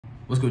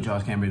What's good, y'all?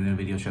 It's Cameron in a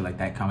video show like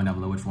that. Comment down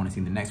below what you want to see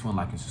in the next one.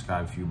 Like and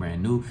subscribe if you're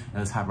brand new. And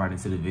let's hop right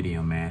into the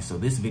video, man. So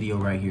this video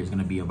right here is going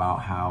to be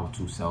about how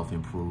to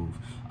self-improve.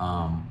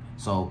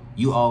 So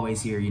you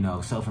always hear,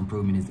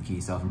 self-improvement is the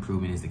key.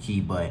 Self-improvement is the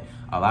key. But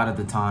a lot of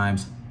the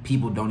times,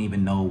 people don't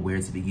even know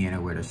where to begin or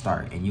where to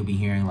start. And you'll be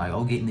hearing like,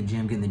 oh, get in the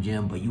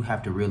gym. But you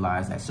have to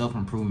realize that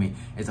self-improvement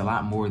is a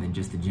lot more than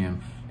just the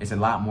gym. It's a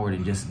lot more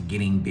than just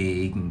getting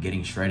big and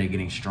getting shredded,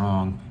 getting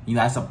strong.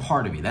 That's a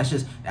part of it.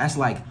 That's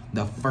like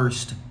the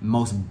first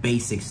most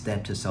basic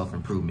step to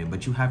self-improvement.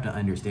 But you have to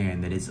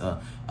understand that it's a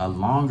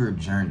longer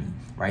journey,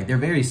 right? They're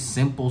very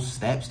simple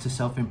steps to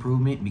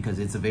self-improvement because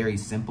it's a very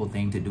simple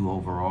thing to do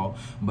overall.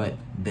 But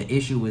the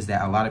issue is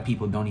that a lot of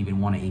people don't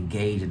even want to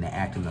engage in the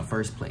act in the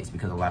first place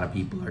because a lot of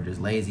people are just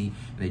lazy.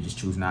 They just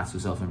choose not to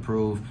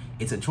self-improve.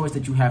 It's a choice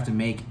that you have to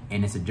make,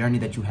 and it's a journey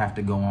that you have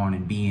to go on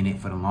and be in it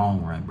for the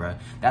long run, bro.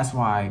 That's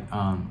why,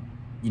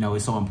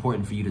 it's so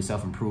important for you to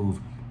self-improve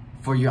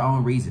for your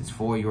own reasons,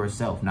 for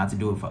yourself, not to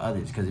do it for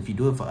others. Because if you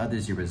do it for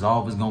others, your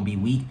resolve is going to be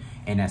weak.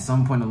 And at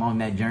some point along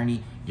that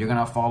journey, you're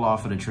going to fall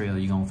off of the trail.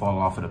 You're going to fall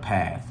off of the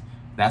path.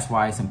 That's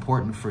why it's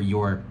important for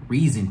your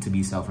reason to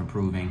be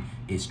self-improving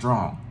is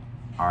strong.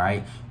 All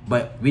right.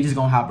 But we just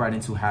going to hop right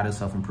into how to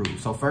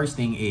self-improve. So first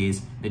thing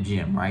is the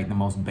gym, right? The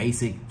most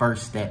basic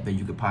first step that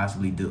you could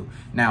possibly do.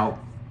 Now,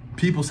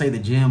 people say the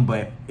gym,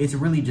 but it's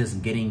really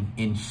just getting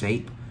in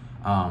shape.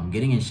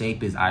 Getting in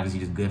shape is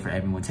obviously just good for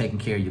everyone. Taking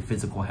care of your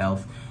physical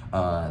health,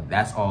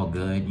 that's all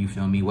good. You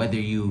feel me? Whether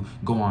you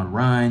go on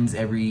runs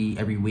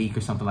every week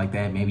or something like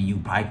that, maybe you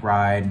bike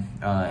ride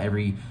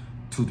every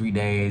 2-3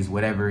 days,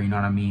 whatever, you know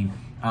what I mean?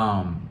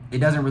 It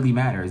doesn't really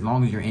matter as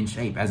long as you're in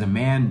shape. As a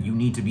man, you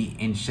need to be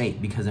in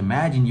shape because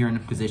imagine you're in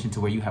a position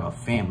to where you have a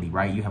family,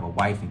 right? You have a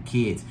wife and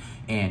kids,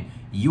 and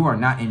you are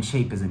not in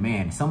shape as a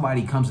man.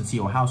 Somebody comes into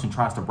your house and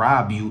tries to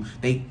rob you.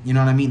 They, you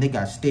know what I mean? They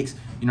got sticks,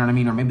 you know what I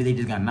mean? Or maybe they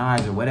just got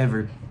knives or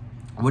whatever.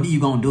 What are you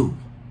gonna do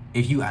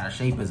if you out of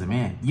shape as a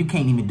man? You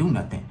can't even do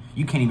nothing.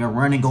 You can't even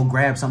run and go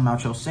grab something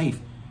out your safe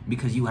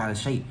because you out of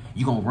shape.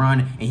 You gonna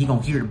run and he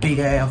gonna hear the big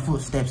ass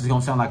footsteps. It's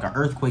gonna sound like an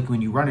earthquake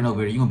when you running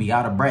over there. You gonna be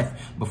out of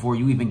breath before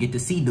you even get to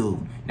see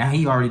dude. Now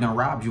he already done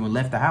robbed you and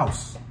left the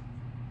house.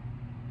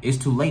 It's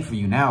too late for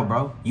you now,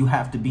 bro. You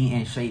have to be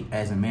in shape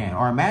as a man.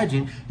 Or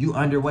imagine you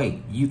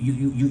underweight.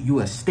 You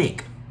a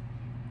stick.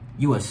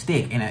 You a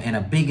stick and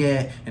a big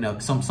ass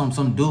and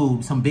some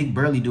dude, some big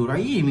burly dude, or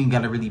you even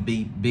gotta really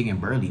be big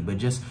and burly, but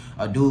just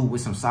a dude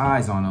with some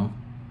size on him.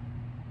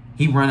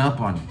 He run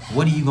up on you.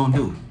 What are you gonna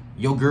do?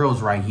 Your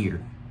girl's right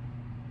here.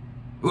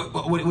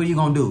 What are you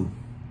gonna do?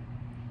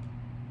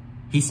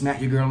 He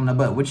smacked your girl in the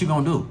butt. What you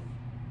gonna do?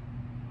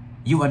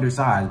 You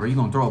undersized, bro. You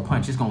gonna throw a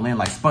punch. It's gonna land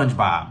like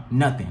SpongeBob.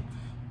 Nothing.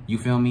 You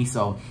feel me?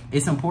 So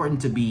it's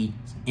important to be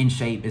in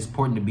shape. It's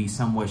important to be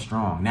somewhat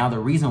strong. Now, the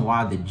reason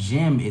why the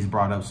gym is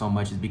brought up so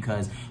much is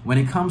because when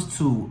it comes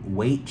to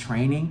weight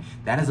training,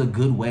 that is a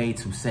good way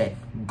to set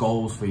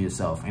goals for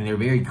yourself. And they're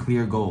very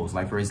clear goals.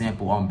 Like, for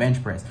example, on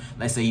bench press,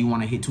 let's say you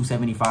want to hit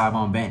 275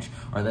 on bench,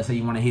 or let's say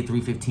you want to hit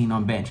 315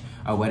 on bench,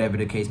 or whatever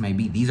the case may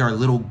be. These are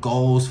little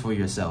goals for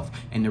yourself.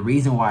 And the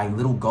reason why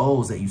little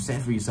goals that you set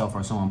for yourself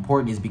are so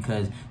important is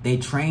because they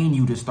train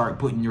you to start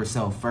putting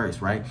yourself first,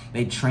 right?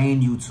 They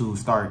train you to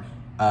start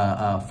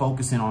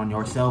focusing on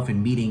yourself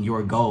and meeting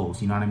your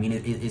goals. You know what I mean?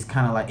 It's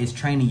kind of like it's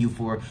training you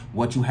for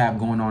what you have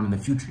going on in the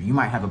future. You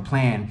might have a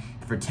plan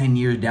for 10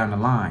 years down the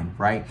line,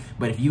 right?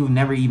 But if you've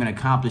never even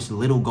accomplished the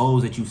little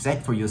goals that you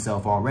set for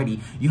yourself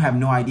already, you have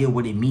no idea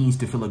what it means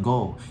to fill a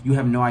goal. You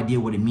have no idea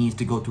what it means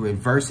to go through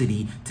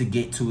adversity to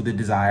get to the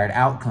desired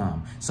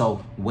outcome.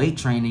 So weight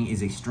training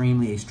is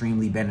extremely,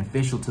 extremely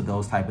beneficial to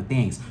those type of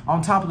things.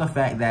 On top of the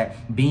fact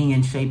that being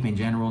in shape in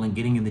general and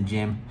getting in the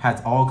gym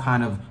has all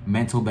kind of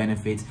mental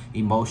benefits,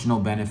 emotional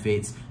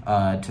benefits,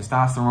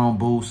 testosterone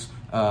boosts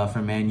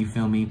for men, you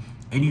feel me?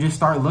 And you just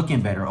start looking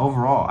better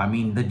overall. I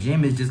mean, the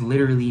gym is just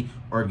literally,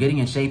 or getting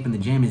in shape in the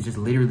gym is just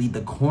literally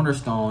the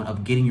cornerstone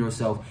of getting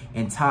yourself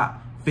in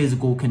top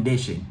physical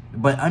condition.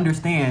 But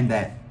understand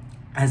that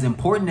as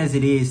important as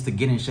it is to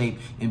get in shape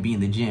and be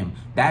in the gym,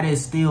 that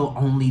is still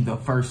only the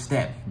first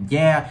step.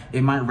 Yeah,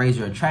 it might raise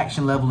your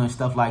attraction level and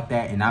stuff like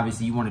that. And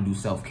obviously you want to do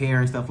self-care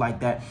and stuff like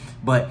that.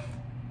 But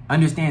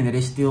understand that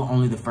it's still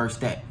only the first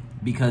step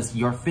because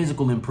your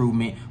physical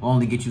improvement will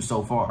only get you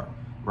so far.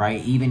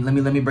 Right? Even let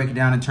me break it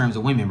down in terms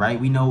of women, right?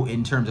 We know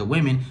in terms of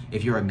women,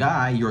 if you're a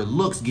guy, your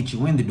looks get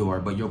you in the door,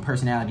 but your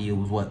personality is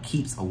what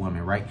keeps a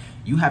woman, right?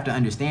 You have to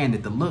understand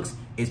that the looks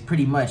is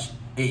pretty much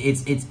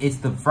it's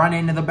the front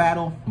end of the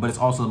battle, but it's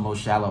also the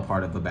most shallow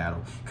part of the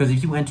battle. Because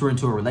if you enter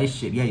into a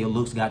relationship, yeah, your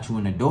looks got you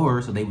in the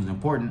door, so they was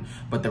important,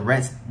 but the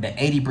rest, the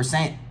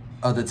 80%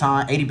 of the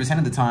time, 80%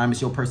 of the time,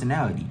 it's your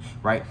personality,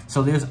 right?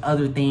 So there's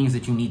other things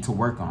that you need to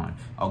work on.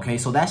 Okay,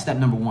 so that's step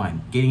number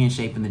one, getting in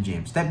shape in the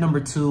gym. Step number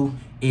two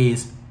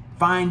is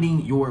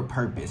finding your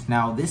purpose.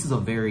 Now, this is a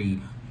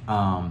very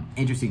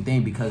interesting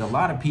thing, because a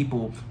lot of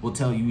people will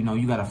tell you, you know,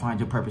 you got to find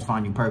your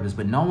purpose,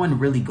 but no one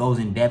really goes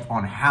in depth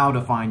on how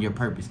to find your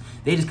purpose.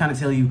 They just kind of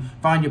tell you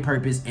find your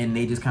purpose and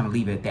they just kind of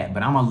leave it at that.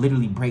 But I'm gonna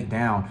literally break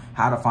down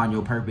how to find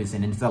your purpose,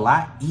 and it's a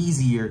lot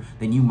easier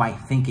than you might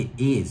think it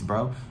is,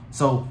 bro.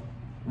 So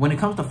when it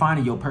comes to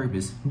finding your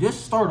purpose,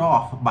 just start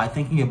off by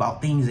thinking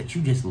about things that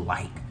you just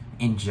like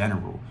in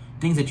general,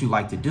 things that you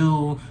like to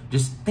do,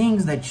 just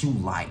things that you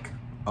like,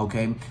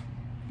 okay?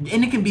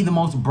 And it can be the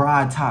most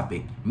broad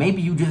topic.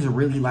 Maybe you just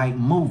really like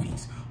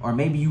movies, or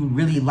maybe you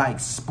really like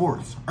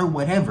sports or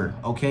whatever,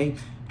 okay?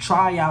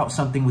 Try out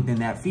something within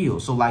that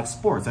field. So like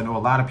sports, I know a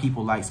lot of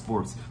people like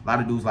sports. A lot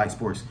of dudes like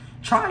sports.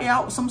 Try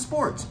out some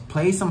sports,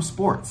 play some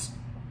sports,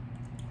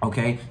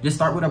 okay? Just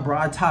start with a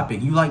broad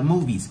topic. You like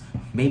movies,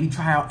 maybe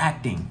try out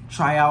acting,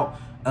 try out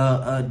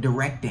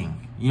directing.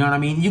 You know what I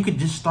mean? You could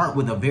just start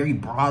with a very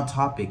broad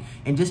topic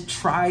and just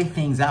try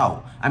things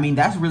out. I mean,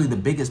 that's really the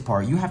biggest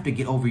part. You have to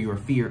get over your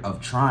fear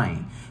of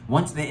trying.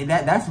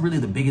 That's really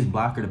the biggest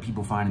blocker to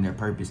people finding their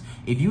purpose.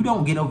 If you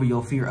don't get over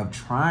your fear of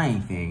trying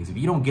things, if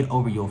you don't get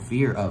over your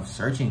fear of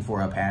searching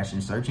for a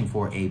passion, searching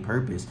for a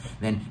purpose,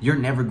 then you're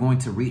never going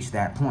to reach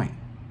that point.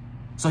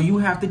 So you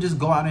have to just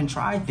go out and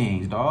try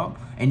things, dog.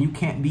 And you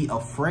can't be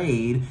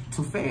afraid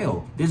to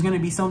fail. There's going to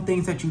be some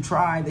things that you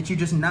try that you're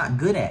just not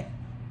good at.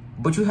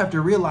 But you have to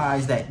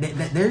realize that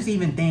there's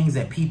even things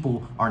that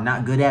people are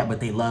not good at, but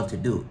they love to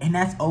do. And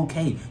that's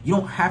okay. You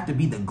don't have to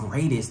be the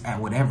greatest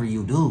at whatever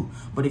you do.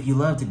 But if you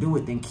love to do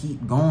it, then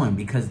keep going,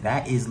 because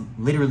that is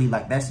literally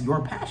like, that's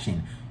your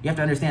passion. You have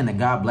to understand that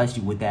God blessed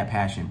you with that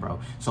passion, bro.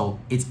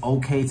 So it's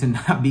okay to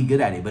not be good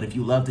at it. But if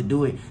you love to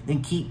do it,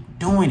 then keep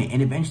doing it.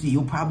 And eventually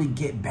you'll probably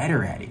get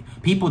better at it.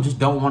 People just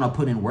don't want to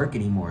put in work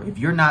anymore. If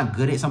you're not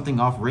good at something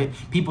off rip,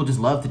 people just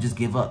love to just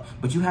give up.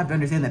 But you have to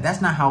understand that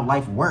that's not how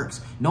life works.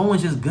 No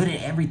one's just good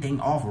at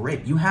everything off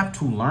rip. You have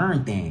to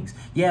learn things.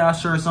 Yeah,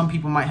 sure, some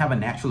people might have a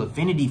natural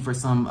affinity for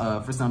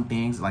some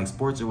things like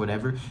sports or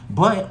whatever.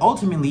 But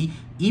ultimately,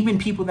 even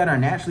people that are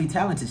naturally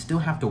talented still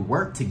have to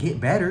work to get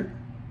better.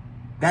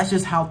 That's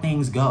just how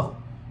things go.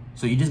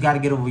 So you just got to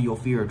get over your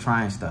fear of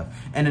trying stuff.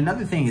 And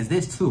another thing is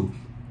this too.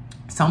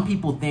 Some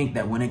people think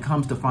that when it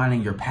comes to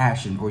finding your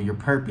passion or your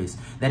purpose,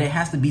 that it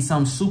has to be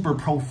some super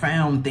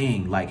profound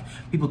thing. Like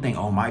people think,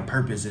 oh, my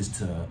purpose is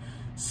to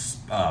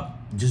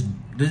just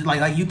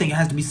like you think it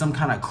has to be some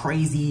kind of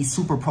crazy,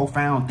 super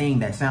profound thing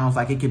that sounds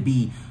like it could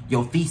be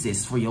your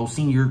thesis for your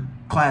senior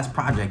class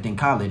project in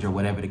college or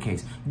whatever the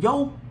case.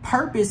 Your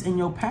purpose and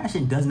your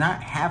passion does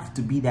not have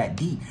to be that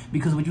deep,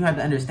 because what you have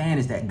to understand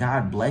is that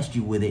God blessed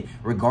you with it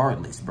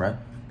regardless, bruh.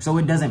 So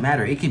it doesn't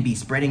matter. It can be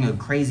spreading a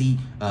crazy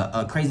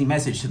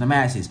message to the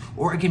masses,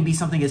 or it can be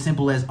something as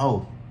simple as,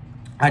 oh,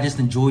 I just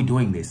enjoy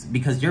doing this.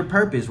 Because your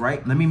purpose,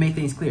 right? Let me make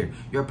things clear.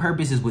 Your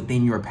purpose is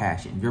within your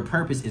passion. Your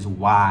purpose is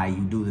why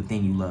you do the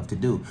thing you love to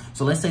do.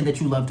 So let's say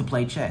that you love to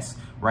play chess,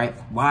 right?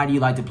 Why do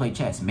you like to play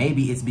chess?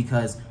 Maybe it's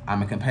because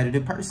I'm a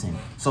competitive person.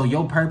 So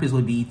your purpose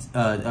would be,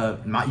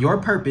 your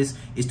purpose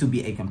is to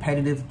be a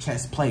competitive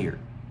chess player.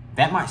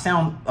 That might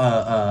sound,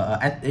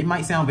 it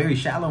might sound very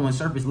shallow and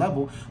surface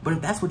level, but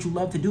if that's what you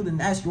love to do, then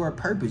that's your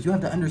purpose. You have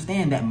to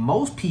understand that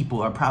most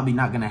people are probably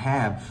not going to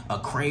have a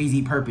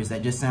crazy purpose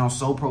that just sounds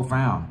so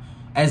profound.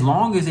 As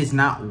long as it's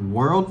not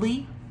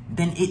worldly,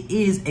 then it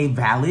is a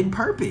valid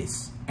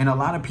purpose. And a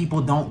lot of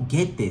people don't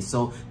get this.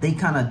 So they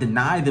kind of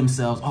deny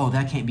themselves. Oh,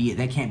 that can't be it.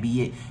 That can't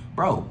be it.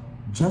 Bro,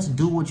 just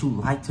do what you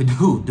like to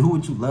do. Do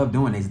what you love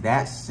doing. It's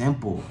that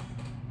simple.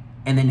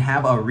 And then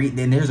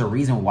then there's a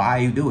reason why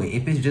you do it.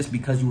 If it's just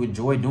because you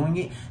enjoy doing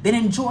it, then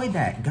enjoy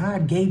that.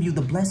 God gave you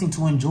the blessing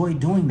to enjoy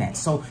doing that.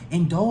 So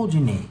indulge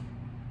in it.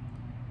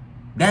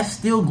 That's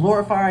still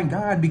glorifying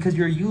God, because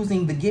you're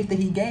using the gift that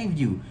he gave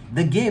you.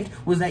 The gift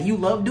was that you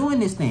love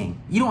doing this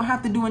thing. You don't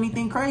have to do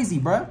anything crazy,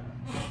 bruh.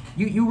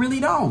 You really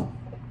don't.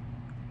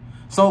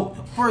 So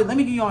let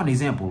me give you all an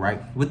example,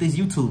 right? With this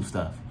YouTube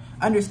stuff.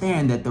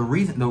 Understand that the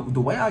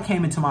way I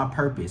came into my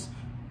purpose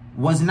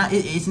was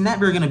it's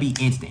never going to be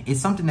instant. It's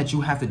something that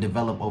you have to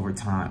develop over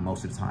time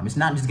most of the time. It's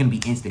not just going to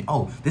be instant.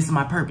 Oh, this is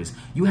my purpose.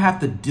 You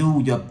have to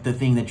do the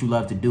thing that you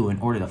love to do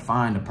in order to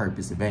find a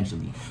purpose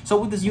eventually. So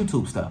with this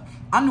YouTube stuff,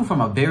 I knew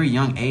from a very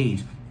young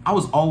age, I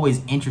was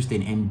always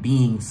interested in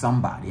being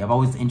somebody. I've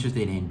always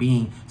interested in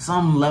being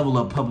some level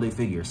of public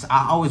figure. So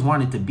I always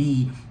wanted to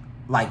be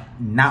like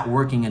not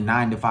working a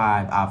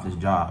 9-to-5 office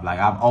job. Like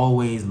I've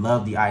always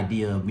loved the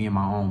idea of being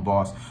my own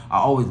boss. I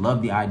always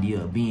loved the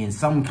idea of being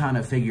some kind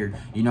of figure,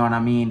 you know what I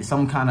mean?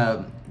 Some kind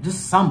of,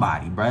 just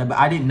somebody, bro. But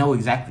I didn't know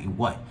exactly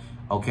what,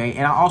 okay?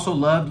 And I also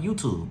loved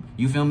YouTube,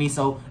 you feel me?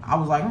 So I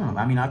was like,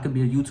 I mean, I could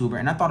be a YouTuber.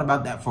 And I thought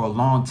about that for a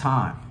long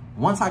time.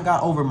 Once I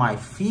got over my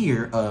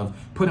fear of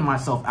putting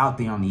myself out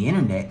there on the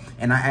internet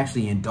and I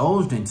actually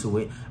indulged into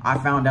it, I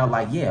found out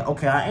like, yeah,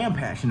 okay, I am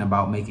passionate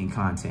about making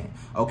content,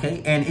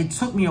 okay? And it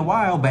took me a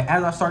while, but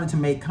as I started to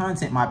make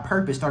content, my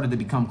purpose started to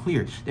become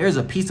clear. There's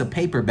a piece of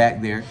paper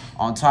back there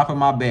on top of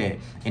my bed,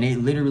 and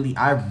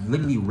I've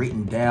literally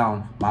written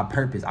down my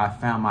purpose. I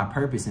found my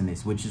purpose in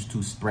this, which is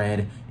to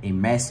spread a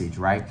message,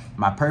 right?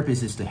 My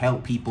purpose is to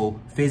help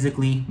people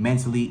physically,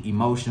 mentally,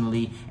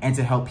 emotionally, and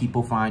to help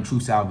people find true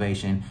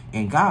salvation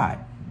in God.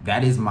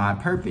 That is my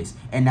purpose.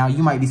 And now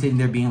you might be sitting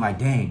there being like,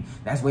 dang,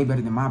 that's way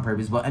better than my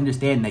purpose. But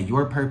understand that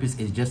your purpose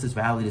is just as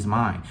valid as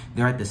mine.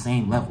 They're at the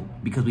same level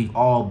because we've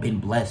all been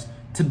blessed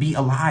to be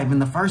alive in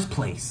the first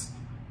place.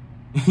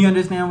 You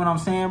understand what I'm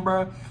saying,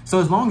 bro? So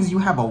as long as you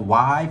have a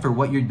why for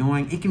what you're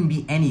doing, it can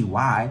be any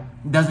why.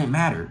 It doesn't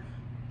matter.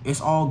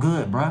 It's all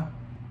good, bro.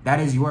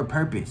 That is your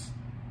purpose.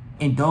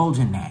 Indulge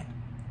in that.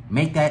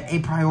 Make that a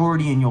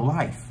priority in your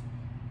life.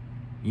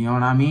 You know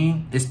what I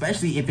mean?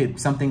 Especially if it's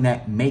something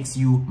that makes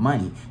you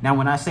money. Now,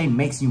 when I say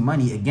makes you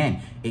money,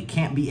 again, it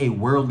can't be a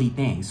worldly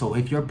thing. So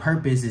if your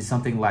purpose is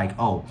something like,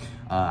 oh,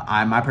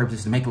 my purpose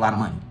is to make a lot of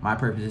money. My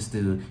purpose is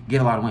to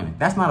get a lot of women.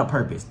 That's not a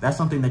purpose. That's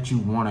something that you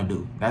want to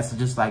do. That's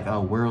just like a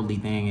worldly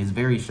thing. It's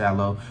very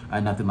shallow,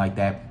 nothing like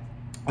that.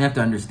 You have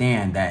to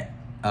understand that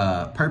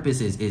purpose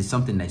is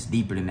something that's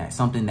deeper than that.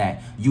 Something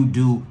that you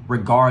do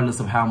regardless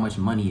of how much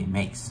money it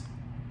makes.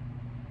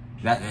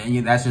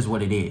 That's just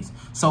what it is.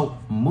 So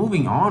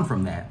moving on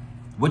from that,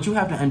 what you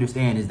have to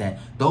understand is that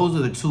those are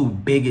the two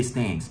biggest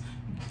things,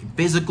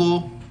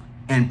 physical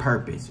and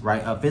purpose,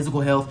 right?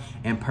 Physical health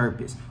and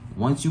purpose.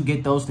 Once you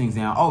get those things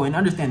down, oh, and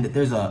understand that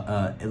there's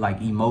like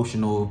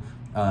emotional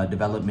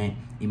development,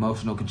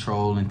 emotional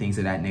control and things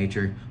of that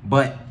nature.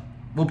 But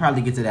we'll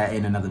probably get to that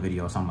in another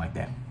video or something like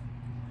that.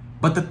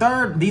 But the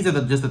third, these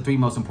are just the three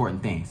most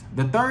important things.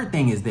 The third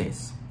thing is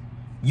this.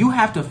 You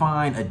have to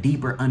find a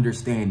deeper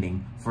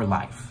understanding for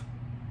life.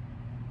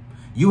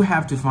 You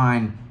have to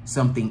find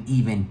something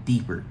even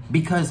deeper,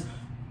 because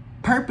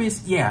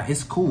purpose, yeah,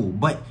 it's cool,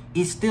 but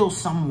it's still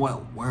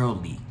somewhat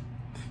worldly.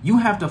 You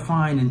have to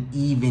find an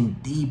even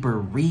deeper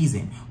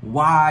reason.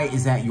 Why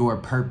is that your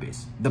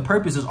purpose? The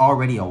purpose is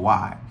already a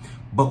why,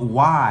 but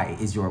why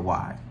is your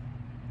why?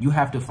 You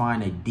have to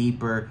find a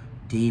deeper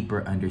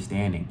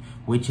understanding,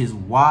 which is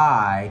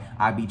why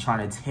I be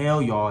trying to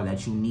tell y'all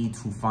that you need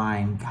to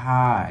find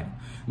God.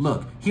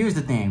 Look, here's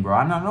the thing, bro.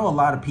 I know a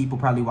lot of people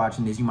probably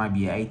watching this. You might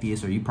be an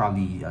atheist, or you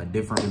probably a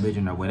different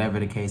religion, or whatever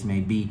the case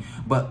may be.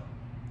 But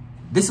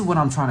this is what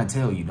I'm trying to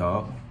tell you,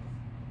 dog.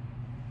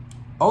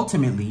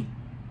 Ultimately,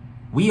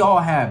 we all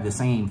have the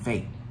same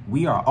fate.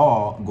 We are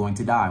all going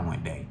to die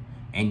one day,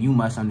 and you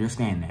must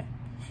understand that.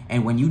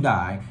 And when you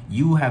die,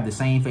 you have the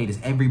same fate as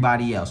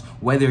everybody else.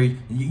 Whether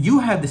you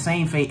have the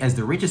same fate as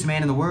the richest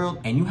man in the world,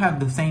 and you have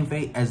the same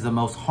fate as the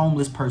most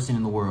homeless person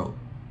in the world.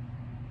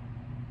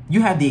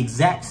 You have the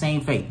exact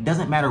same fate.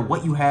 Doesn't matter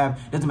what you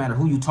have. Doesn't matter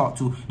who you talk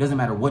to. Doesn't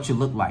matter what you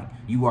look like.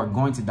 You are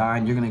going to die,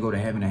 and you're going to go to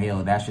heaven or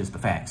hell. That's just the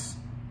facts.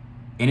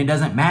 And it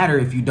doesn't matter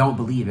if you don't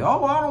believe it.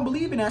 Oh, well, I don't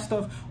believe in that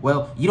stuff.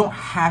 Well, you don't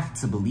have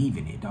to believe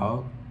in it,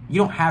 dog. You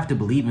don't have to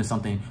believe in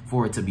something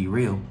for it to be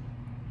real.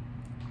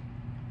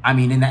 I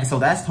mean, so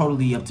that's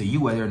totally up to you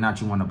whether or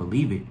not you want to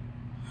believe it.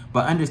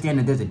 But understand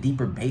that there's a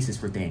deeper basis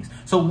for things.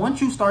 So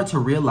once you start to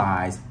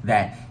realize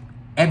that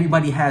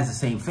everybody has the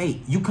same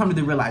fate, you come to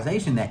the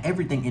realization that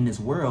everything in this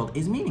world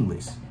is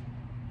meaningless.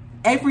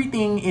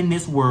 Everything in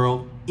this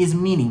world is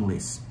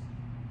meaningless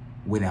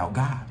without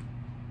God.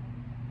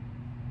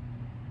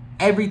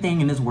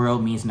 Everything in this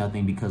world means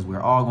nothing because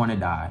we're all going to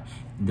die.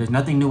 There's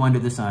nothing new under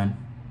the sun.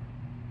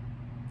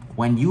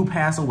 When you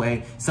pass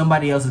away,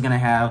 somebody else is going to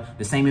have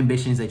the same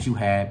ambitions that you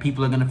had.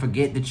 People are going to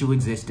forget that you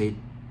existed.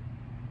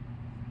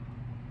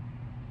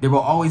 There will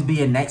always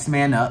be a next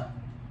man up.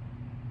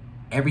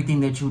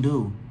 Everything that you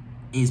do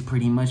is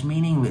pretty much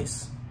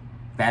meaningless.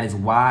 That is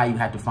why you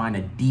have to find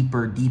a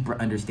deeper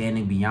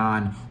understanding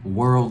beyond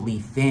worldly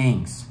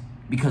things.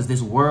 Because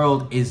this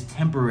world is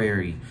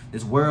temporary.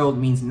 This world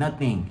means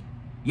nothing.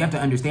 You have to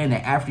understand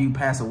that after you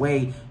pass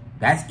away,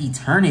 that's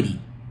eternity.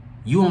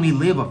 You only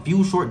live a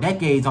few short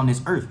decades on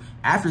this earth.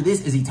 After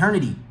this is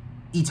eternity.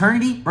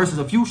 Eternity versus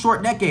a few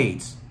short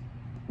decades.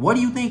 What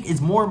do you think is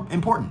more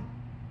important?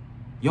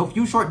 Your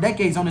few short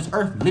decades on this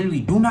earth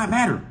literally do not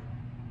matter.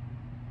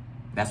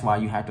 That's why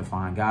you have to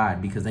find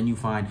God, because then you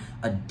find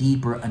a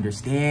deeper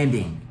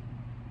understanding.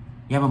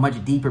 You have a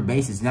much deeper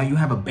basis. Now you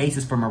have a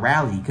basis for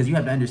morality, because you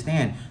have to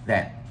understand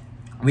that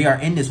we are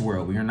in this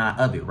world. We are not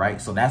of it, right?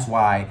 So that's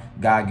why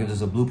God gives us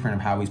a blueprint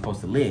of how we're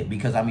supposed to live,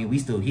 because, I mean, we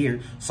still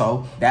here.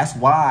 So that's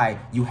why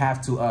you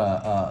have to,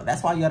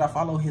 that's why you got to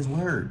follow his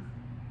word.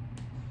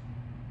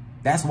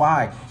 That's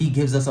why he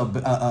gives us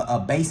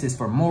a basis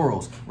for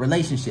morals,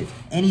 relationships,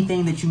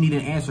 anything that you need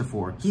an answer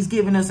for. He's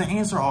given us an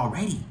answer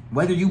already,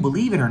 whether you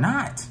believe it or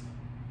not.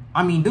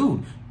 I mean,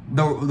 dude,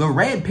 the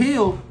red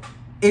pill,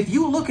 if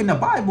you look in the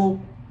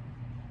Bible,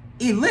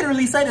 it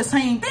literally say the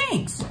same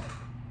things.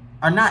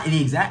 Are not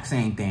the exact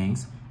same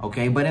things,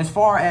 Okay, but as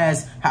far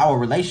as how a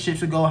relationship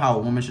should go, how a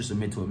woman should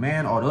submit to a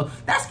man,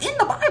 that's in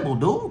the Bible,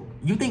 dude.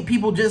 You think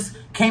people just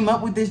came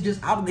up with this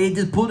they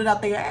just pulled it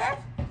out their ass?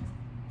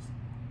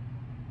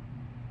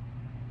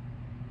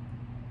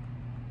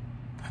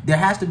 There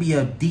has to be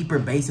a deeper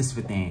basis for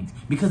things.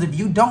 Because if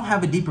you don't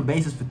have a deeper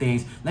basis for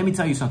things, let me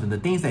tell you something. The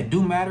things that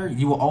do matter,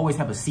 you will always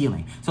have a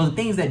ceiling. So the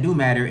things that do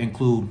matter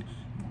include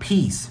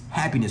peace,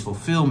 happiness,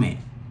 fulfillment,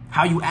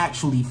 how you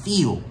actually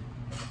feel.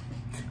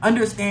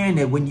 Understand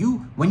that when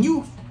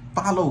you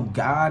follow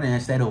God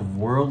instead of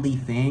worldly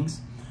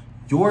things,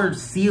 your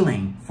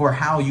ceiling for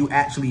how you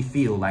actually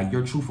feel, like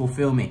your true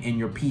fulfillment and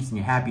your peace and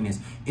your happiness,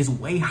 is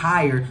way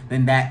higher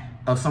than that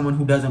of someone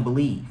who doesn't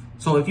believe.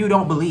 So if you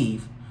don't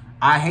believe,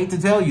 I hate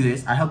to tell you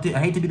this, I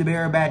hate to be the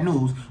bearer of bad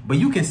news, but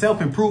you can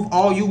self-improve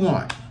all you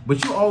want.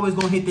 But you're always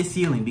going to hit this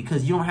ceiling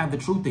because you don't have the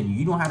truth in you.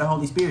 You don't have the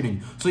Holy Spirit in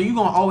you. So you're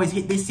going to always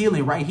hit this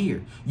ceiling right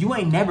here. You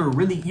ain't never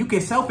really, you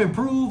can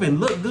self-improve and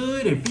look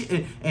good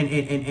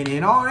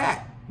and all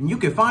that. And you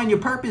can find your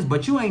purpose,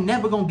 but you ain't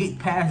never going to get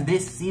past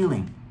this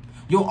ceiling.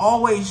 You'll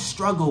always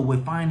struggle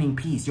with finding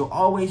peace. You'll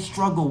always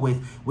struggle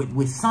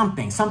with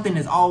something. Something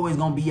is always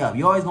going to be up.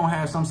 You're always going to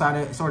have some sort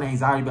of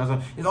anxiety.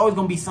 There's always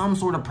going to be some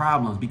sort of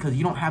problems because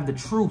you don't have the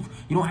truth.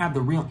 You don't have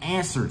the real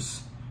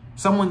answers.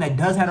 Someone that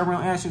does have the real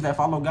answers, that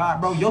follow God,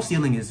 bro, your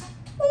ceiling is,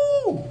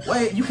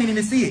 wait, you can't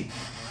even see it.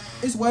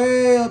 It's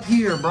way up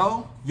here,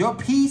 bro. Your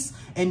peace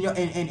and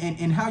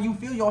and how you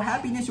feel, your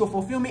happiness, your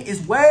fulfillment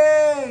is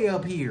way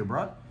up here,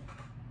 bro.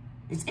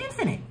 It's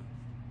infinite.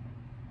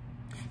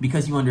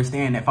 Because you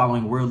understand that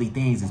following worldly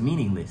things is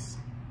meaningless.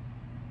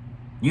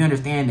 You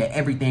understand that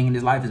everything in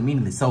this life is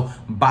meaningless. So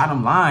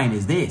bottom line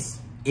is this.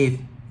 If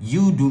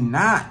you do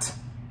not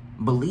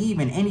believe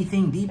in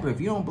anything deeper, if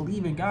you don't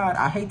believe in God,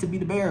 I hate to be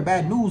the bearer of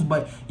bad news,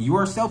 but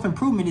your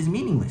self-improvement is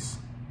meaningless.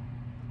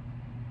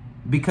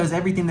 Because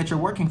everything that you're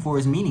working for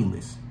is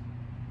meaningless.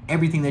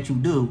 Everything that you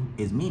do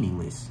is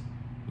meaningless.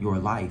 Your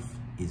life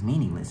is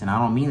meaningless. And I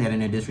don't mean that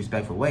in a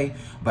disrespectful way,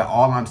 but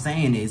all I'm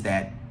saying is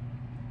that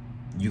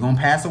you're going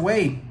to pass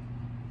away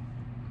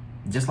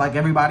just like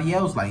everybody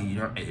else. Like,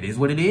 it is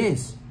what it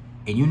is.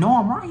 And you know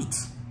I'm right.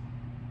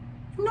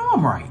 You know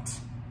I'm right.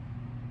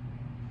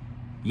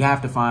 You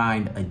have to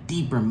find a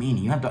deeper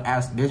meaning. You have to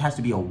ask, there has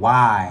to be a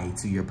why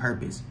to your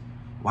purpose.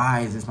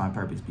 Why is this my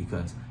purpose?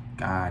 Because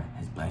God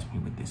has blessed me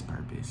with this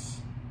purpose.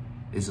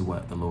 This is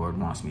what the Lord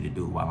wants me to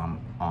do while I'm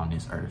on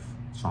this earth.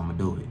 So I'm going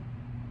to do it.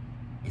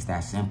 It's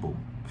that simple.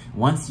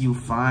 Once you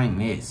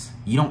find this,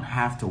 you don't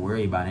have to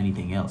worry about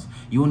anything else.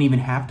 You won't even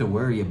have to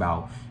worry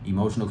about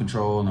emotional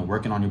control and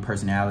working on your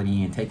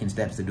personality and taking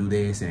steps to do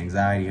this and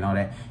anxiety and all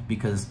that,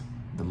 because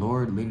the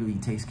Lord literally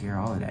takes care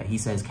of all of that. He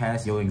says,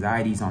 cast your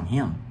anxieties on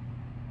him.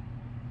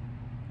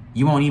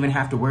 You won't even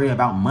have to worry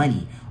about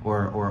money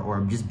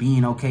or just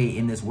being okay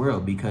in this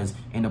world, because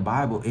in the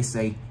Bible, it's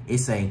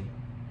a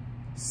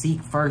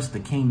seek first the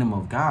kingdom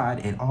of God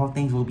and all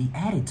things will be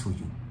added to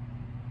you.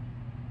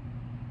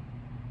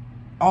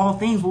 All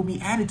things will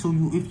be added to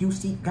you if you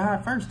seek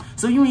God first.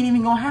 So you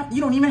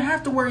don't even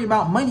have to worry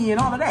about money and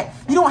all of that.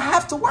 You don't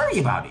have to worry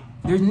about it.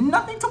 There's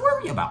nothing to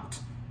worry about.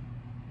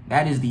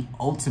 That is the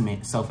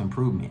ultimate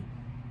self-improvement.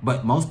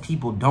 But most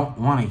people don't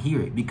want to hear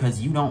it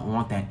because you don't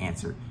want that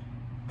answer.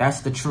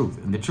 That's the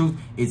truth. And the truth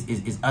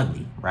is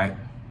ugly, right?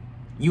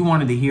 You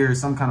wanted to hear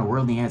some kind of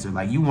worldly answer.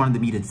 Like you wanted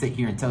me to sit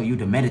here and tell you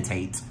to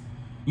meditate.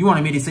 You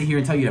wanted me to sit here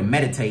and tell you to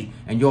meditate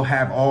and you'll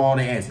have all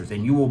the answers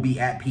and you will be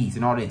at peace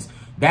and all this.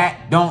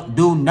 That don't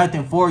do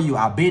nothing for you.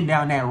 I've been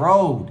down that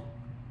road.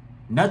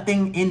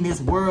 Nothing in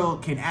this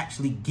world can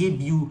actually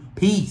give you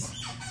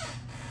peace.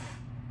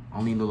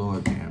 Only the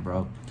Lord can,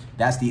 bro.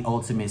 That's the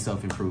ultimate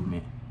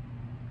self-improvement.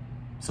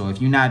 So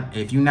if you're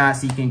not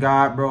seeking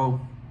God, bro,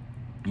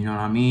 you know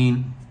what I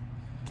mean?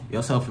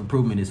 Your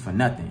self-improvement is for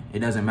nothing. It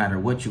doesn't matter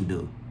what you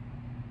do.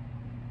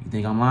 You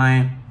think I'm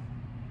lying?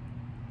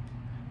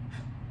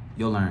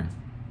 You'll learn.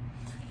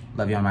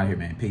 Love you. I'm out here,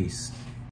 man. Peace.